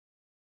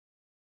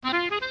My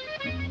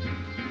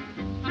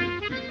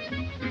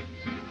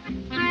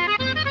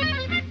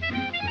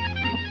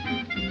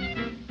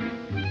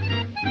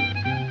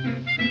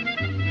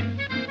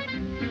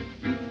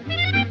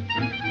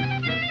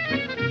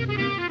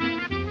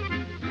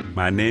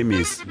name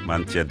is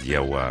Manthia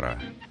Diawara.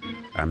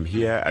 I'm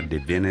here at the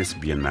Venice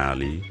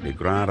Biennale, the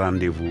grand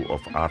rendezvous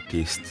of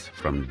artists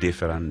from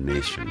different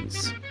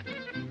nations.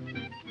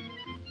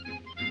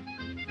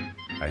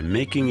 I'm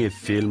making a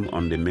film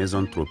on the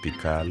Maison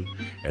Tropicale,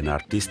 an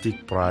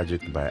artistic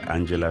project by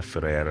Ângela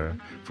Ferreira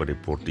for the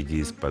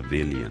Portuguese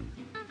pavilion.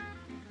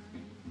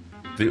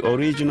 The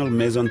original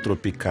Maison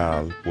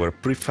Tropicale were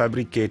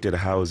prefabricated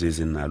houses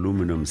in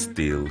aluminum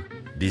steel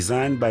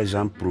designed by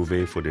Jean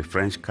Prouvé for the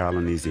French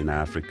colonies in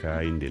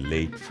Africa in the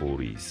late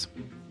 40s.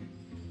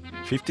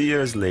 50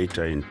 years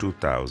later, in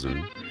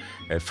 2000,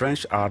 a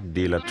French art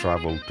dealer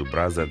traveled to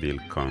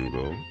Brazzaville,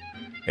 Congo,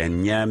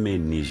 and Niamey,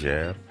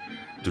 Niger,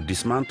 to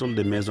dismantle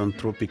the Maison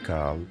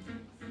Tropicale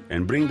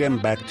and bring them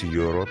back to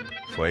Europe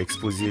for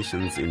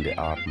expositions in the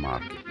art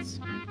markets.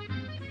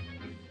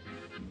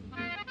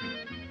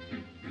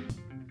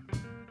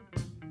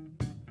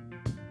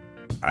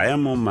 I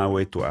am on my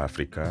way to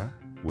Africa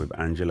with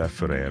Ângela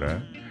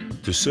Ferreira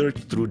to search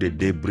through the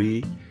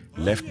debris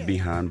left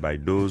behind by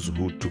those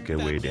who took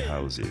away the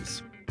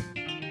houses.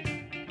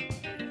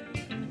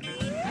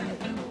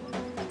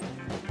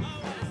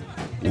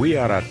 We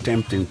are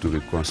attempting to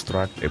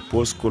reconstruct a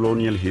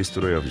post-colonial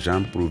history of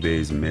Jean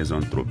Prouvé's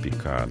Maison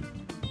Tropicale,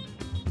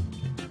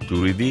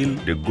 to reveal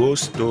the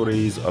ghost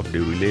stories of the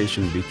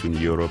relation between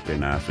Europe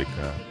and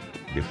Africa,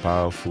 the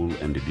powerful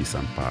and the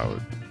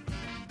disempowered.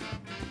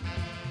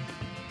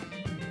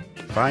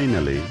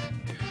 Finally,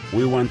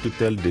 we want to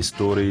tell the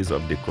stories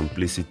of the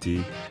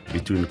complicity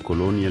between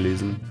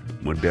colonialism,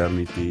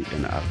 modernity,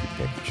 and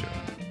architecture.